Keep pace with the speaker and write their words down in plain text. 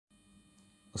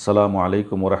আসসালামু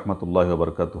আলাইকুম ওরহমতুল্লাহি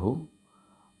ওবরকাতুহু।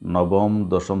 নবম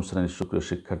দশম শ্রেণীর সুপ্রিয়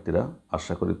শিক্ষার্থীরা,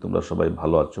 আশা করি তোমরা সবাই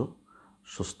ভালো আছো,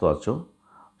 সুস্থ আছো,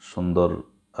 সুন্দর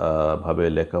ভাবে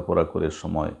লেখাপড়া করে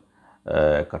সময়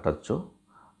কাটাচ্ছ।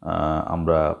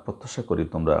 আমরা প্রত্যাশা করি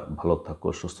তোমরা ভালো থাকো,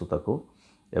 সুস্থ থাকো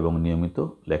এবং নিয়মিত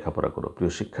লেখাপড়া করো।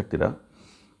 প্রিয় শিক্ষার্থীরা,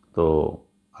 তো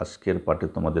আজকের পাঠে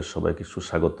তোমাদের সবাইকে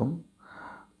সুস্বাগতম।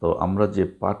 তো আমরা যে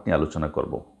পাঠ নিয়ে আলোচনা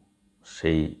করব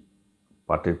সেই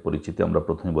পাঠের পরিচিতি আমরা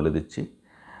প্রথমে বলে দিচ্ছি।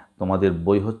 তোমাদের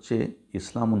বই হচ্ছে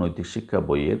ইসলাম ও নৈতিক শিক্ষা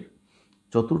বইয়ের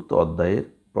 ৪র্থ অধ্যায়ের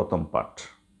প্রথম পাঠ।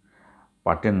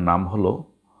 পাঠের নাম হলো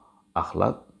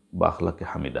আখলাক বা আখলাকে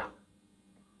হামিদা।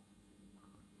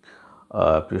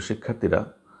 প্রিয় শিক্ষার্থীরা,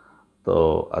 তো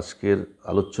আজকের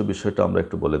আলোচ্য বিষয়টা আমরা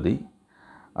একটু বলে দিই।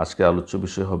 আজকের আলোচ্য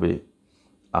বিষয় হবে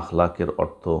আখলাকের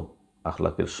অর্থ,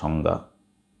 আখলাকের সংজ্ঞা,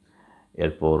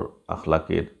 এরপর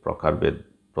আখলাকের প্রকারভেদ,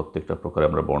 প্রত্যেকটা প্রকারে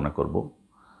আমরা বর্ণনা করব,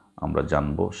 আমরা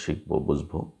জানব, শিখব,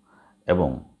 বুঝব এবং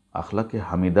আখলাকে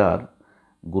হামিদার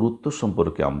গুরুত্ব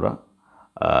সম্পর্কে আমরা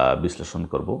বিশ্লেষণ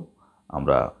করব,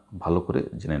 আমরা ভালো করে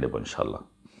জেনে নেব ইনশাআল্লাহ।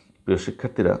 প্রিয়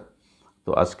শিক্ষার্থীরা, তো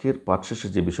আজকের পাঠ শেষে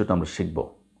যে বিষয়টা আমরা শিখব,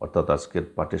 অর্থাৎ আজকের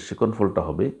পাঠের শিকনফলটা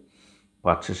হবে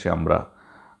পাঠ শেষে আমরা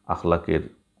আখলাকের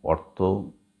অর্থ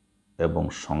এবং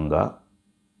সংজ্ঞা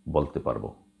বলতে পারব।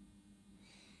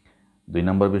 2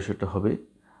 নম্বর বিষয়টা হবে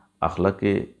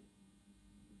আখলাকে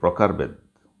প্রকারভেদ,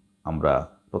 আমরা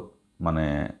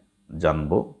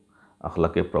জানব,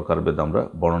 আখলাকে প্রকারভেদ আমরা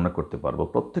বর্ণনা করতে পারবো,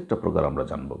 প্রত্যেকটা প্রকার আমরা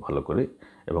জানবো ভালো করে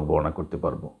এবং বর্ণনা করতে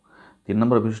পারবো। 3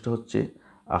 নম্বর বিষয়টা হচ্ছে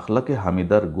আখলাকে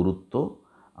হামিদার গুরুত্ব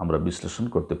আমরা বিশ্লেষণ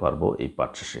করতে পারবো এই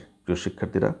পাঠ শেষে। প্রিয়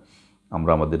শিক্ষার্থীরা,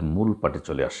 আমরা আমাদের মূল পাঠে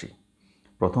চলে আসি।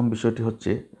 প্রথম বিষয়টি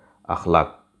হচ্ছে আখলাক,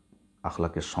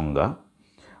 আখলাকের সংজ্ঞা।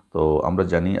 তো আমরা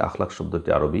জানি আখলাক শব্দটি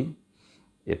আরবি,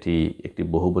 এটি একটি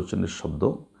বহুবচনের শব্দ।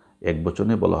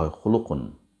 একবচনে বলা হয় খুলুকুন,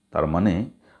 তার মানে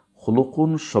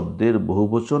খুলুকুন শব্দের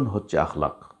বহুবচন হচ্ছে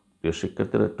আখলাক। প্রিয়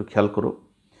শিক্ষার্থীরা একটু খেয়াল করো,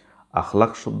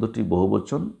 আখলাক শব্দটি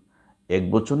বহুবচন,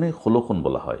 একবচনে খুলুকুন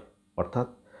বলা হয়, অর্থাৎ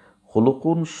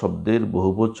খুলুকুন শব্দের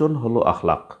বহুবচন হলো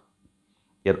আখলাক।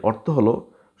 এর অর্থ হলো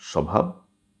স্বভাব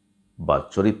বা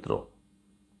চরিত্র।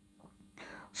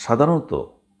 সাধারণত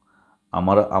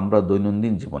আমরা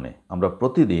দৈনন্দিন জীবনে আমরা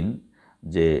প্রতিদিন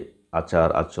যে আচার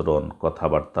আচরণ,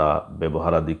 কথাবার্তা,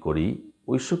 ব্যবহার আদি করি,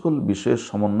 ওই সকল বিষয়ের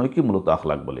সমন্বয়কে মূলত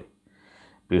আখলাক বলে।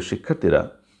 প্রিয় শিক্ষার্থীরা,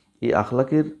 এই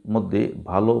আখলাকের মধ্যে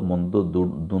ভালো মন্দ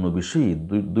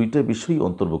দুইটা বিষয়ই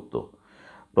অন্তর্ভুক্ত।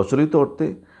 প্রচলিত অর্থে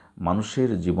মানুষের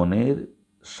জীবনের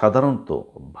সাধারণত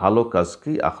ভালো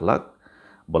কাজকেই আখলাক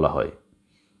বলা হয়।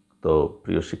 তো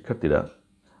প্রিয় শিক্ষার্থীরা,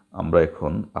 আমরা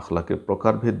এখন আখলাকের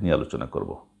প্রকারভেদ নিয়ে আলোচনা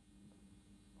করব।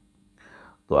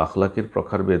 তো আখলাকের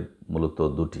প্রকারভেদ মূলত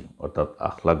 2টি, অর্থাৎ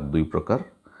আখলাক 2 প্রকার।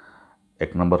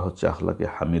 1 নম্বর হচ্ছে আখলাকে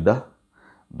হামিদা,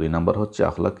 2 নম্বর হচ্ছে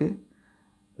আখলাকে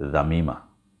যামিমা।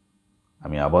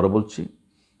 আমি আবারও বলছি,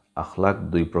 আখলাক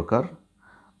 2 প্রকার,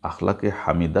 আখলাকে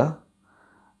হামিদা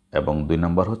এবং 2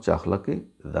 নম্বর হচ্ছে আখলাকে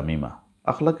যামিমা।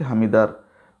 আখলাকে হামিদার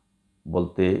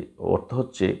বলতে অর্থ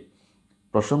হচ্ছে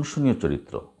প্রশংসনীয়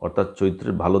চরিত্র, অর্থাৎ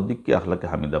চরিত্রের ভালো দিককে আখলাকে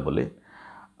হামিদা বলে।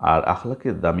 আর আখলাকে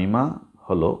যামিমা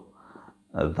হলো,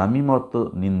 যামিমা অর্থ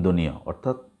নিন্দনীয়,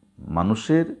 অর্থাৎ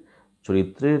মানুষের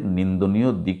চরিত্রের নিন্দনীয়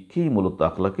দিককেই মূলত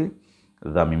আখলাকে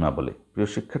যামিমা বলে। প্রিয়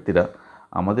শিক্ষার্থীরা,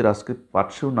 আমাদের আজকের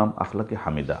পাঠের নাম আখলাকে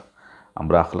হামিদা।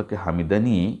 আমরা আখলাকে হামিদা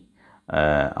নিয়ে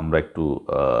আমরা একটু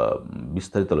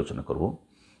বিস্তারিত আলোচনা করব।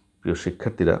 প্রিয়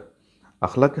শিক্ষার্থীরা,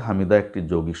 আখলাকে হামিদা একটি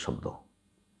যৌগিক শব্দ,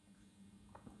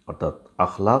 অর্থাৎ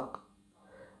আখলাক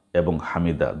এবং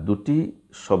হামিদা 2টি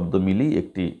শব্দ মিলিয়ে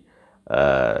একটি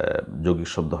যৌগিক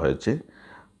শব্দ হয়েছে।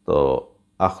 তো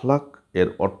আখলাক এর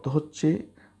অর্থ হচ্ছে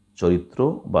চরিত্র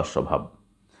বা স্বভাব,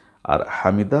 আর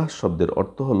হামিদা শব্দের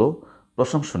অর্থ হলো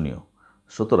প্রশংসনীয়।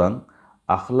 সুতরাং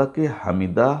আখলাকে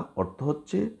হামিদা অর্থ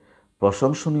হচ্ছে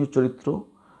প্রশংসনীয় চরিত্র,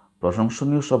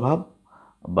 প্রশংসনীয় স্বভাব,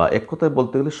 বা এক কথায়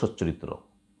বলতে গেলে সচ্চরিত্র।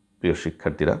 প্রিয়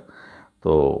শিক্ষার্থীরা,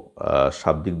 তো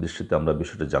শাব্দিক দৃষ্টিতে আমরা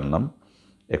বিষয়টা জানলাম।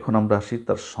 এখন আমরা আসি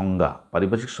তার সংজ্ঞা,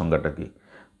 পারিভাষিক সংজ্ঞাটা কি।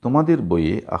 তোমাদের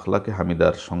বইয়ে আখলাকে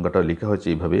হামিদার সংজ্ঞাটা লেখা হয়েছে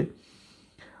এইভাবে: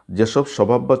 যেসব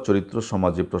স্বভাব বা চরিত্র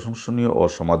সমাজে প্রশংসনীয় ও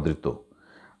সমাদৃত,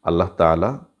 আল্লাহ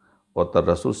তাআলা ও তার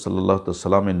রাসূল সাল্লাল্লাহু আলাইহি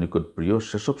সাল্লামের নিকট প্রিয়,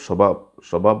 সেসব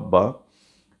স্বভাব বা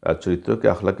চরিত্রকে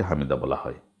আখলাকে হামিদা বলা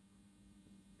হয়।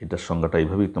 এটার সংজ্ঞাটা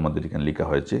এইভাবেই তোমাদের এখানে লেখা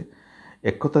হয়েছে।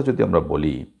 এক কথা যদি আমরা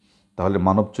বলি, তাহলে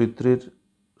মানব চরিত্রের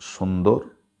সুন্দর,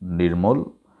 নির্মল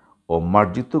ও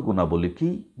মার্জিত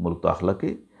গুণাবলীকেই মূলত আখলাকে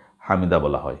হামিদা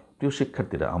বলা হয়। প্রিয়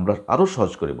শিক্ষার্থীরা, আমরা আরও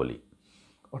সহজ করে বলি,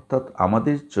 অর্থাৎ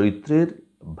আমাদের চরিত্রের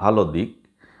ভালো দিক,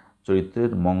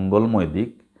 চরিত্রের মঙ্গলময়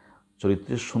দিক,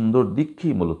 চরিত্রের সুন্দর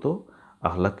দিককেই মূলত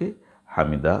আখলাকে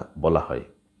হামিদা বলা হয়।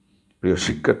 প্রিয়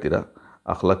শিক্ষার্থীরা,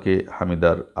 আখলাকে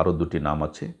হামিদার আরও দুটি নাম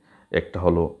আছে। একটা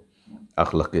হলো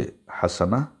আখলাকে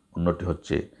হাসানা, অন্যটি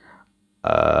হচ্ছে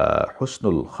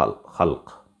হুসনুল খালক।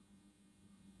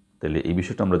 তাহলে এই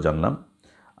বিষয়টা আমরা জানলাম।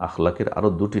 আখলাকের আরও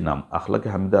দুটি নাম, আখলাকে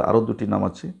হামিদার আরও দুটি নাম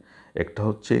আছে। একটা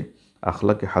হচ্ছে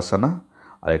আখলাকে হাসানা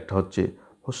আর একটা হচ্ছে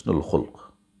হুসনুল খুলক।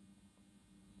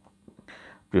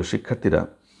 প্রিয় শিক্ষার্থীরা,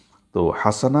 তো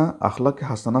হাসানা, আখলাকে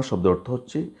হাসানা শব্দের অর্থ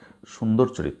হচ্ছে সুন্দর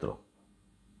চরিত্র।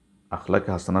 আখলাকে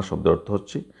হাসানা শব্দের অর্থ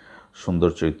হচ্ছে সুন্দর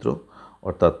চরিত্র,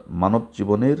 অর্থাৎ মানব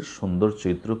জীবনের সুন্দর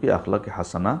চরিত্রকে আখলাকে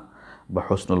হাসানা বা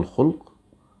হুসনুল খুলক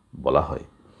বলা হয়।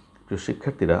 প্রিয়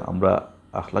শিক্ষার্থীরা, আমরা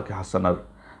আখলাকে হাসানার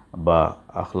বা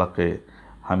আখলাকে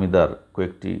হামিদার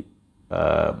কয়েকটি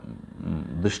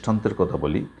দৃষ্টান্তের কথা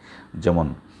বলি। যেমন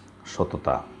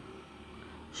সততা,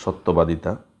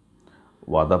 সত্যবাদিতা,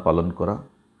 ওয়াদা পালন করা,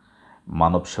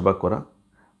 মানব সেবা করা,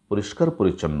 পরিষ্কার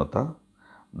পরিচ্ছন্নতা,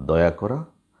 দয়া করা,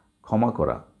 ক্ষমা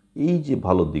করা। এই যে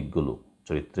ভালো দিকগুলো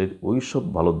চরিত্রের, ওই সব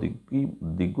ভালো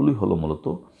দিকগুলোই হলো মূলত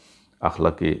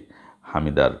আখলাকে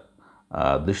হামিদার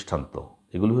দৃষ্টান্ত।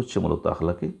 এগুলি হচ্ছে মূলত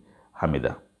আখলাকে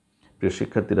হামিদা। প্রিয়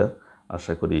শিক্ষার্থীরা,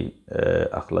 আশা করি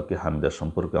আখলাকে হামিদা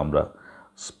সম্পর্কে আমরা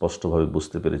স্পষ্টভাবে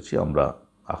বুঝতে পেরেছি। আমরা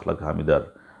আখলাকে হামিদার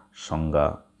সংজ্ঞা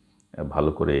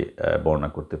ভালো করে বর্ণনা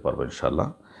করতে পারবো ইনশাআল্লাহ।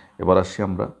 এবার আসি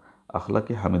আমরা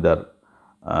আখলাকে হামিদার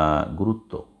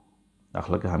গুরুত্ব।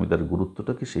 আখলাকে হামিদার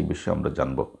গুরুত্বটা কি, সেই বিষয়ে আমরা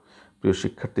জানব। প্রিয়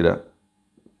শিক্ষার্থীরা,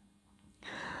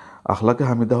 আখলাকে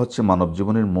হামিদা হচ্ছে মানব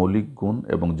জীবনের মৌলিক গুণ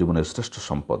এবং জীবনের শ্রেষ্ঠ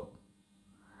সম্পদ,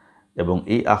 এবং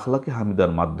এই আখলাকে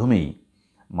হামিদার মাধ্যমেই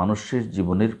মানুষের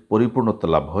জীবনের পরিপূর্ণতা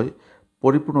লাভ হয়,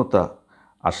 পরিপূর্ণতা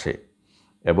আসে,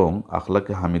 এবং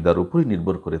আখলাকে হামিদার উপরই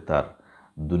নির্ভর করে তার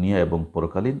দুনিয়া এবং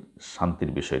পরকালীন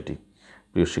শান্তির বিষয়টি।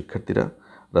 প্রিয় শিক্ষার্থীরা,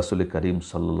 রাসূল করিম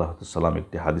সাল্লাল্লাহু আলাইহি সাল্লাম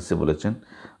একটি হাদিসে বলেছেন,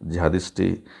 যে হাদিসটি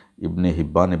ইবনে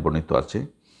হিব্বানে বর্ণিত আছে,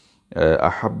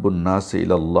 আহাব্বুন নাস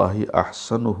ইলাল্লাহি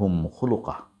আহসানুহুম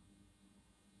খুলুকা।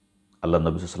 আল্লাহ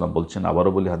নবী সাল্লাল্লাহু আলাইহি ওয়াসাল্লাম বলছেন,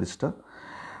 আবারও বলি হাদিসটা,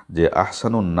 যে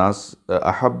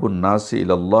আহাব্বুন নাস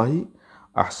ইলাল্লাহি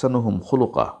আহসানুহুম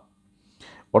খুলুকা।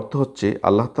 অর্থ হচ্ছে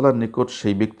আল্লাহ তাআলার নিকট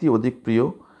সেই ব্যক্তি অধিক প্রিয়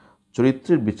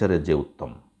চরিত্রের বিচারে যে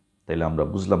উত্তম। তাইলে আমরা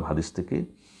বুঝলাম হাদিস থেকে,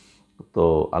 তো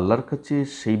আল্লাহর কাছে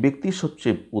সেই ব্যক্তি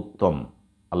সবচেয়ে উত্তম,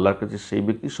 আল্লাহর কাছে সেই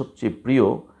ব্যক্তি সবচেয়ে প্রিয়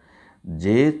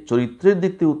যে চরিত্রের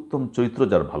দিক থেকে উত্তম, চরিত্র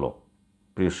যার ভালো।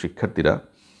 প্রিয় শিক্ষার্থীরা,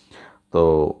 তো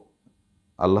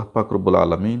আল্লাহ পাক রব্বুল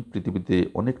আলামিন পৃথিবীতে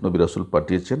অনেক নবী রাসূল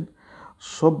পাঠিয়েছেন।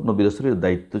 সব নবী রাসূলের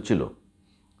দায়িত্ব ছিল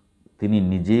তিনি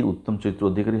নিজেই উত্তম চরিত্র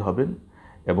অধিকারী হবেন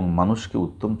এবং মানুষকে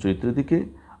উত্তম চরিত্রের দিকে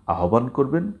আহ্বান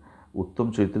করবেন, উত্তম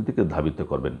চরিত্রের দিকে ধাবিত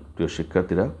করবেন। প্রিয়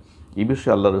শিক্ষার্থীরা, এই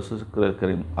বিষয়ে আল্লাহ রাসূল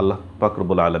করিম আল্লাহ পাক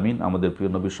রব্বুল আলামিন আমাদের প্রিয়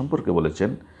নবী সম্পর্কে বলেছেন,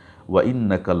 ওয়া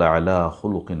ইন্নাকা লাআলা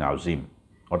খুলুকিন আযীম।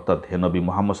 অর্থাৎ, হে নবী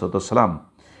মুহাম্মদ সাল্লাল্লাহু আলাইহি ওয়াসাল্লাম,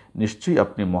 নিশ্চয়ই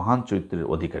আপনি মহান চরিত্রের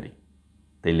অধিকারী।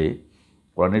 তাইলে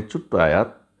কোরআনের ছোট্ট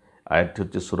আয়াতটি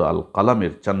হচ্ছে সূরা আল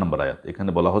কালামের 4 নম্বর আয়াত। এখানে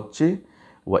বলা হচ্ছে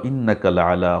ওয়া ইন্নাকা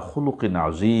লাআলা খুলুকিন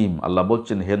আযীম। আল্লাহ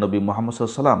বলছেন, হে নবী মুহাম্মদ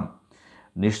সাল্লাল্লাহু আলাইহি ওয়াসাল্লাম,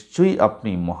 নিশ্চয়ই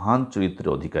আপনি মহান চরিত্রের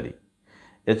অধিকারী।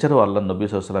 এছাড়াও আল্লাহ নবী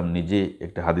সাল্লাল্লাহু আলাইহি ওয়াসাল্লাম নিজে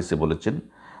একটা হাদিসে বলেছেন,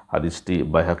 হাদিসটি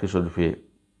বাইহাকি শরীফে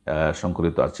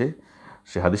সংকলিত আছে।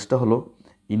 সে হাদিসটা হলো,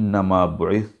 ইন্নামা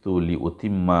বুইসতু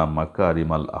লিউতিম্মা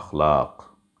মাকারিমাল আখলাক।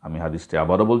 আমি হাদিসটি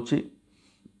আবারও বলছি,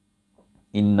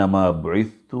 ইন্নামা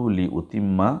বুইসতু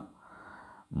লিউতিম্মা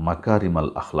মাকারিমাল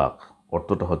আখলাক।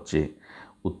 অর্থটা হচ্ছে,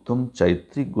 উত্তম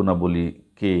চারিত্রিক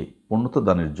গুণাবলীকে পূর্ণতা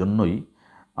দানের জন্যই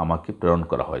আমাকে প্রেরণ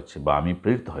করা হয়েছে বা আমি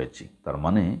প্রেরিত হয়েছি। তার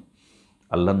মানে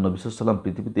আল্লাহ নবী সাল্লাল্লাহু আলাইহি ওয়াসাল্লাম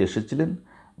পৃথিবীতে এসেছিলেন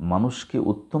মানুষকে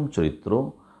উত্তম চরিত্র,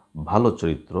 ভালো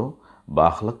চরিত্র বা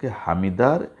আখলাকে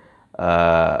হামিদার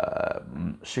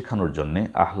শেখানোর জন্যে,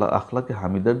 আখলাকে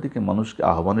হামিদার দিকে মানুষকে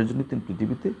আহ্বানের জন্য তিনি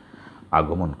পৃথিবীতে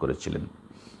আগমন করেছিলেন।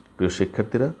 প্রিয়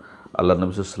শিক্ষার্থীরা, আল্লাহ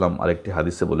নবী সাল্লাল্লাহু আলাইহি ওয়াসাল্লাম আরেকটি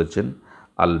হাদিসে বলেছেন,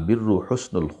 আল বিররু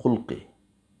হুসনুল খুলকে।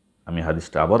 আমি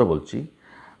হাদিসটা আবারও বলছি,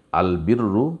 আল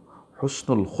বিররু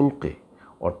হুসনুল খুলকে।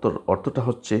 অর্থটা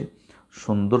হচ্ছে,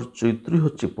 সুন্দর চরিত্রই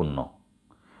হচ্ছে পুণ্য।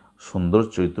 সুন্দর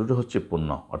চরিত্রটা হচ্ছে পুণ্য।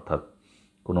 অর্থাৎ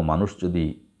কোনো মানুষ যদি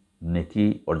নেকি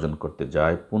অর্জন করতে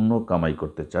যায়, পুণ্য কামাই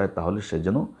করতে চায়, তাহলে সে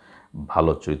যেন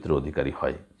ভালো চরিত্রের অধিকারী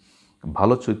হয়।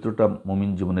 ভালো চরিত্রটা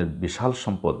মুমিন জীবনের বিশাল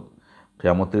সম্পদ।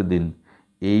 কিয়ামতের দিন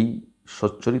এই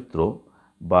সচ্চরিত্র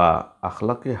বা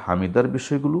আখলাকে হামিদার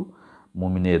বিষয়গুলো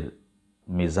মুমিনের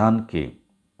মিজানকে,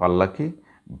 পাল্লাকে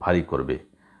ভারী করবে।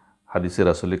 হাদিসে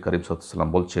রাসূল করিম সাল্লাল্লাহু আলাইহি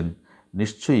ওয়াসাল্লাম বলছেন,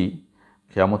 নিশ্চয়ই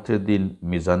কিয়ামতের দিন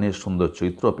মিজানের সুন্দর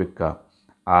চরিত্র অপেক্ষা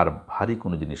আর ভারী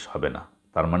কোনো জিনিস হবে না।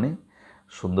 তার মানে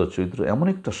সুন্দর চরিত্র এমন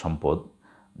একটা সম্পদ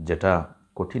যেটা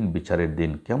কঠিন বিচারের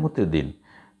দিন, কিয়ামতের দিন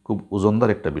খুব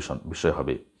ওজনদার একটা বিষয়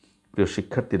হবে। প্রিয়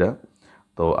শিক্ষার্থীরা,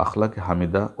 তো তো আখলাকে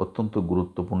হামিদা অত্যন্ত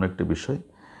গুরুত্বপূর্ণ একটি বিষয়।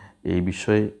 এই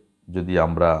বিষয়ে যদি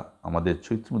আমরা আমাদের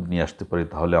চরিত্রের মধ্যে নিয়ে আসতে পারি,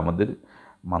 তাহলে আমাদের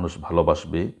মানুষ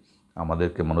ভালোবাসবে,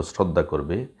 আমাদেরকে মানুষ শ্রদ্ধা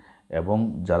করবে, এবং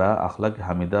যারা আখলাকে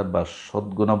হামিদার বা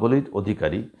সদ্গুণাবলীর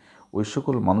অধিকারী, ওই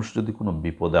সকল মানুষ যদি কোনো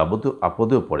বিপদে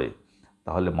আপদেও পড়ে,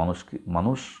 তাহলে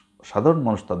মানুষ সাধারণ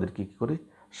মানুষ তাদেরকে কী করে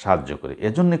সাহায্য করে।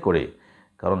 এজন্যে করে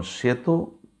কারণ সে তো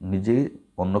নিজে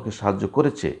অন্যকে সাহায্য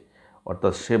করেছে,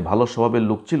 অর্থাৎ সে ভালো স্বভাবের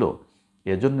লোক ছিল,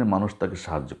 এজন্যে মানুষ তাকে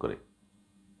সাহায্য করে।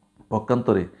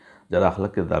 পক্ষান্তরে যারা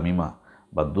আখলাকে দামিমা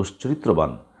বা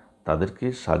দুশ্চরিত্রবান, তাদেরকে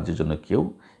সাহায্যের জন্য কেউ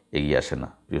এগিয়ে আসে না।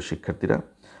 প্রিয় শিক্ষার্থীরা,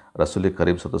 রাসূল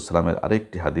করিম সাল্লাল্লাহু আলাইহি ওয়াসাল্লামের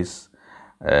আরেকটি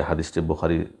হাদিসটি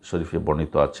বুখারী শরীফে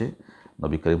বর্ণিত আছে।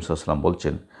 নবী করিম সাল্লাল্লাহু আলাইহি ওয়াসাল্লাম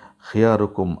বলছেন,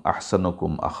 খিয়ারুকুম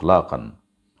আহসানুকুম আখলাকান,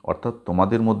 অর্থাৎ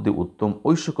তোমাদের মধ্যে উত্তম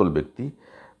ওই সকল ব্যক্তি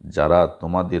যারা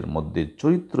তোমাদের মধ্যে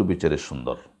চরিত্র বিচারে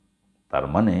সুন্দর। তার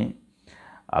মানে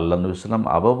আল্লাহ নবী সাল্লাম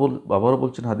আবারও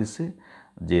বলছেন হাদিসে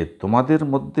যে তোমাদের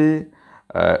মধ্যে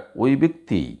ওই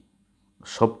ব্যক্তি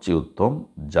সবচেয়ে উত্তম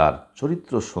যার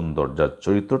চরিত্র সুন্দর, যার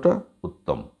চরিত্রটা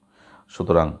উত্তম।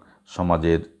 সুতরাং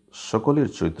সমাজের সকলের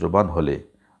চরিত্রবান হলে,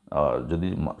 যদি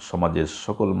সমাজের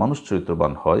সকল মানুষ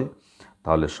চরিত্রবান হয়,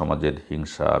 তাহলে সমাজের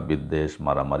হিংসা, বিদ্বেষ,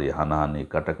 মারামারি, হানাহানি,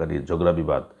 কাটাকাটি, ঝগড়া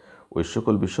বিবাদ, ওই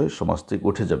সকল বিষয় সমাজ থেকে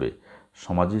উঠে যাবে।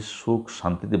 সমাজের সুখ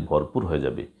শান্তিতে ভরপুর হয়ে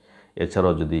যাবে।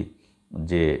 এছাড়াও যদি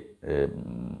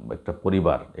একটা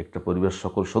পরিবার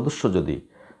সকল সদস্য যদি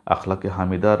আখলাকে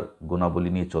হামিদার গুণাবলী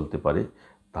নিয়ে চলতে পারে,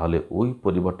 তাহলে ওই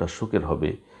পরিবারটা সুখের হবে,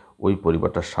 ওই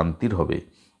পরিবারটা শান্তির হবে,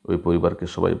 ওই পরিবারকে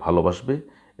সবাই ভালোবাসবে,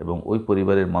 এবং ওই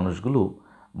পরিবারের মানুষগুলো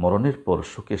মরণের পর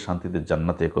সুখে শান্তিতে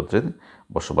জান্নাতে একত্রে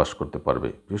বসবাস করতে পারবে।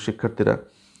 প্রিয় শিক্ষার্থীরা,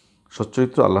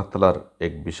 সচ্চরিত্র আল্লাহ তাআলার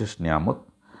এক বিশেষ নিয়ামত।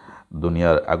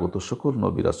 দুনিয়ার আগত সকল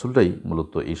নবী রাসূলরাই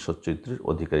মূলত এই সচ্চরিত্রের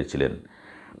অধিকারী ছিলেন।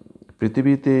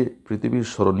 পৃথিবীর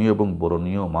স্মরণীয় এবং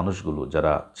বরণীয় মানুষগুলো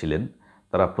যারা ছিলেন,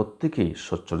 তারা প্রত্যেকেই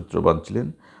সচ্চরিত্রবান ছিলেন।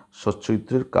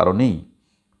 সচ্চরিত্রের কারণেই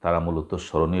তারা মূলত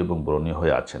স্মরণীয় এবং বরণীয়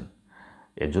হয়ে আছেন।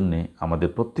 এজন্যে আমাদের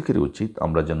প্রত্যেকেরই উচিত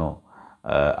আমরা যেন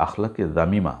আখলাকে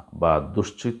দামিমা বা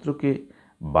দুশ্চরিত্রকে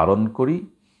বারণ করি,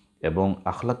 এবং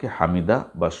আখলাকে হামিদা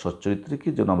বা সচ্চরিত্রকে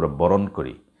যেন আমরা বরণ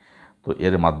করি। তো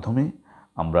এর মাধ্যমে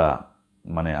আমরা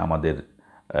আমাদের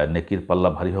নেকির পাল্লা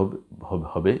ভারী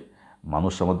হবে,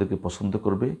 মানুষ আমাদেরকে পছন্দ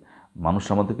করবে, মানুষ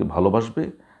আমাদেরকে ভালোবাসবে।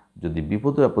 যদি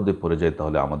বিপদে আপদে পড়ে যায়,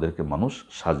 তাহলে আমাদেরকে মানুষ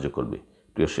সাহায্য করবে।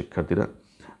 প্রিয় শিক্ষার্থীরা,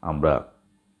 আমরা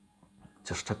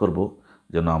চেষ্টা করব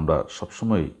যেন আমরা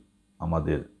সবসময়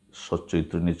আমাদের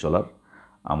সচ্চরিত্র নিয়ে চলার,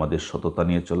 আমাদের সততা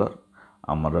নিয়ে চলার,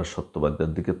 আমরা সত্যবাদের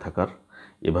দিকে থাকার,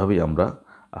 এভাবেই আমরা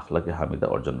আখলাকে হামিদা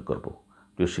অর্জন করব।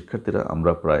 প্রিয় শিক্ষার্থীরা,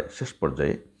 আমরা প্রায় শেষ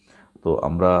পর্যায়ে। তো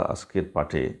আমরা আজকের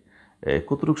পাঠে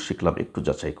কতটুকু শিখলাম একটু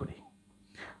যাচাই করি।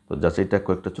 তো যাচাইটা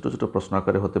কয়েকটা ছোটো ছোটো প্রশ্ন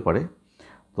আকারে হতে পারে।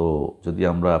 তো যদি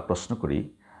আমরা প্রশ্ন করি,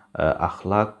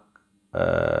 আখলাক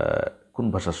কোন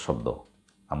ভাষার শব্দ,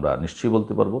 আমরা নিশ্চয়ই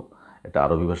বলতে পারবো এটা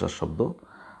আরবি ভাষার শব্দ।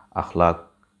 আখলাক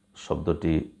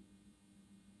শব্দটি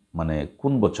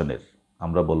কোন বচনের,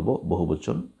 আমরা বলবো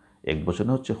বহুবচন। এক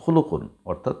বচনে হচ্ছে খুলুকুন,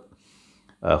 অর্থাৎ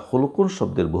খুলুকুন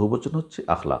শব্দের বহুবচন হচ্ছে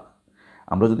আখলাক।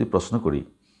 আমরা যদি প্রশ্ন করি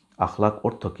আখলাক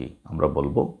অর্থ কী, আমরা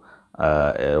বলবো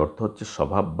এর অর্থ হচ্ছে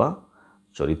স্বভাব বা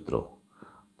চরিত্র।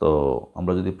 তো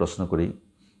আমরা যদি প্রশ্ন করি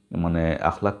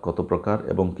আখলাক কত প্রকার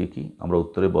এবং কি কি, আমরা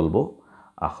উত্তরে বলবো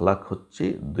আখলাক হচ্ছে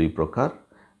 2 প্রকার।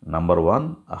 Number 1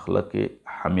 আখলাকে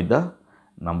Hamida,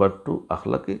 number 2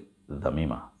 আখলাকে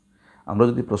দামিমা। আমরা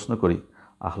যদি প্রশ্ন করি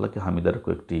আখলাকে হামিদার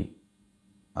কয়েকটি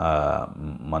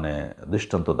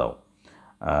দৃষ্টান্ত দাও,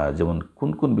 যেমন কোন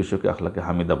কোন বিষয়কে আখলাকে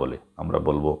হামিদা বলে, আমরা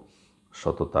বলবো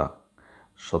সততা,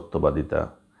 সত্যবাদিতা,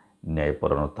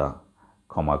 ন্যায়পরায়ণতা,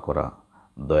 ক্ষমা করা,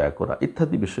 দয়া করা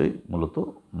ইত্যাদি বিষয় মূলত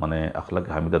আখলাকে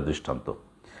হামিদার দৃষ্টান্ত।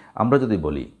 আমরা যদি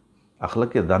বলি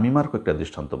আখলাকে দামিমার কয়েকটা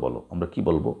দৃষ্টান্ত বলো, আমরা কি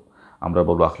বলবো? আমরা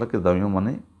বলবো আখলাকে দামিমা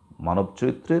মানব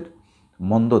চরিত্রের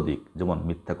মন্দ দিক, যেমন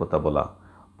মিথ্যা কথা বলা,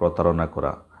 প্রতারণা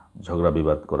করা, ঝগড়া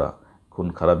বিবাদ করা, খুন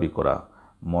খারাপি করা,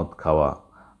 মদ খাওয়া,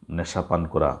 নেশাপান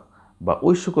করা, বা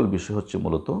ওই সকল বিষয় হচ্ছে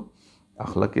মূলত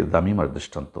আখলাকে দামিমার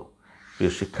দৃষ্টান্ত।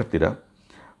 প্রিয় শিক্ষার্থীরা,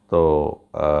 তো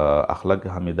আখলাকে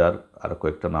হামিদার আরও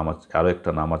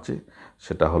একটা নাম আছে,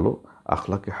 সেটা হলো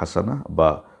আখলাকে হাসানা বা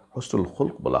হুসনুল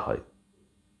খুলক বলা হয়।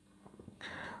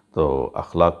 তো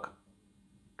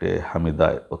আখলাকে হামিদা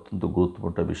অত্যন্ত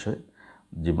গুরুত্বপূর্ণ বিষয়।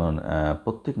 যেমন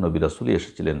প্রত্যেক নবী রাসূলই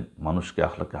এসেছিলেন মানুষকে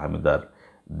আখলাকে হামিদার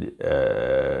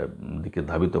দিকে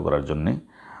ধাবিত করার জন্যে।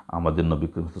 আমাদের নবী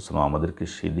করিম সাল্লাল্লাহু আলাইহি ওয়াসাল্লাম আমাদেরকে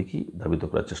সেই দিকেই ধাবিত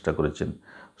করার চেষ্টা করেছেন।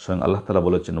 স্বয়ং আল্লাহ তাআলা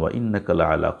বলেছেন, ওয়া ইন্নাকা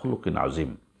লাআলা খুলুকিন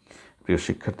আযীম। প্রিয়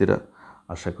শিক্ষার্থীরা,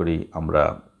 আশা করি আমরা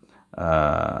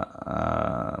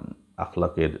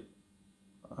আখলাকের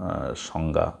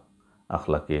সংজ্ঞা,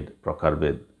 আখলাকের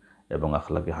প্রকারভেদ এবং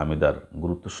আখলাকে হামিদার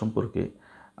গুরুত্ব সম্পর্কে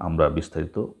আমরা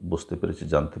বিস্তারিত বুঝতে পেরেছি,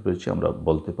 জানতে পেরেছি, আমরা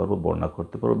বলতে পারবো, বর্ণনা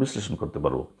করতে পারবো, বিশ্লেষণ করতে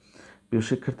পারবো। প্রিয়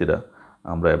শিক্ষার্থীরা,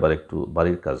 আমরা এবার একটু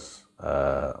বাড়ির কাজ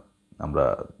আমরা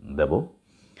দেব।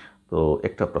 তো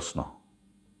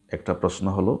একটা প্রশ্ন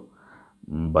হলো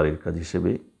বাড়ির কাজ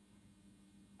হিসেবে,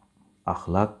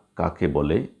 আখলাক কাকে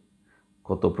বলে,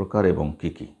 কত প্রকার এবং কি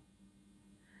কি?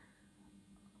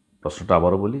 প্রশ্নটা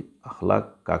আবারও বলি, আখলাক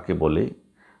কাকে বলে,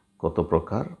 কত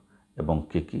প্রকার এবং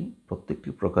কি কি? প্রত্যেকটি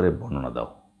প্রকারের বর্ণনা দাও।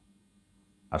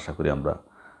 আশা করি আমরা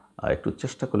একটু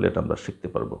চেষ্টা করলে এটা আমরা শিখতে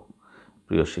পারবো।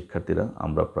 প্রিয় শিক্ষার্থীরা,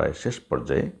 আমরা প্রায় শেষ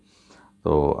পর্যায়ে,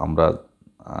 তো আমরা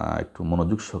একটু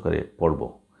মনোযোগ সহকারে পড়ব।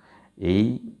 এই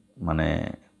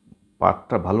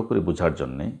পাঠটা ভালো করে বোঝার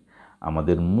জন্যে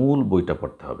আমাদের মূল বইটা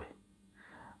পড়তে হবে।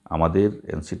 আমাদের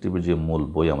এনসিটিভির যে মূল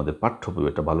বই, আমাদের পাঠ্য বই,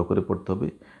 এটা ভালো করে পড়তে হবে।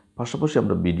 পাশাপাশি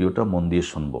আমরা ভিডিওটা মন দিয়ে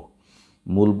শুনব।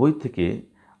 মূল বই থেকে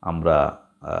আমরা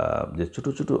যে ছোট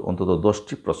ছোট অন্তত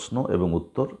 10টি প্রশ্ন এবং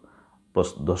উত্তর,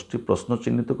 10টি প্রশ্ন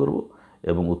চিহ্নিত করব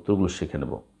এবং উত্তরগুলো শিখে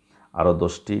নেব। আরও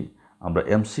 10টি আমরা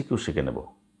এমসিকিউ শিখে নেব।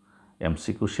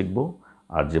 এমসিকিউ শিখব,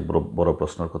 আর যে বড়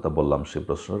প্রশ্নের কথা বললাম সেই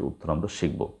প্রশ্নের উত্তর আমরা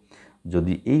শিখব।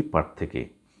 যদি এই পাঠ থেকে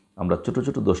আমরা ছোট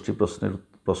ছোট 10টি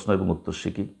প্রশ্ন এবং উত্তর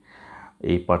শিখি,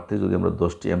 এই পাঠ থেকে যদি আমরা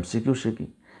 10টি এমসিকিউ শিখি,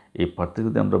 এই পাঠ থেকে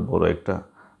যদি আমরা বড় একটা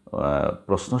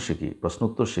প্রশ্ন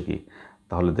উত্তর শিখি,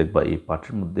 তাহলে দেখবা এই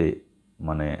পাঠের মধ্যে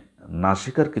না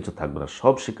শেখার কিছু থাকবে না,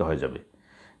 সব শেখা হয়ে যাবে।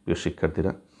 প্রিয়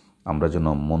শিক্ষার্থীরা, আমরা যেন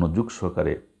মনোযোগ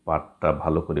সহকারে পাঠটা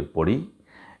ভালো করে পড়ি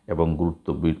এবং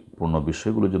গুরুত্বপূর্ণ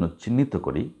বিষয়গুলো যেন চিহ্নিত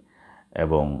করি,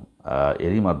 এবং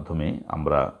এরই মাধ্যমে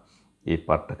আমরা এই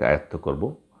পাঠটাকে আয়ত্ত করব।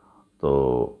 তো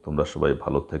তোমরা সবাই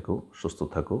ভালো থেকো, সুস্থ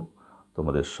থাকো।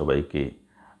 তোমাদের সবাইকে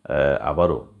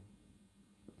আবারও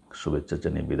শুভেচ্ছা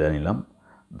জানিয়ে বিদায় নিলাম।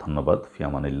 ধন্যবাদ। ফি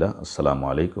আমানিল্লাহ। আসসালামু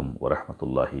আলাইকুম ওয়া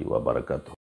রাহমাতুল্লাহি ওয়া বারাকাতুহু।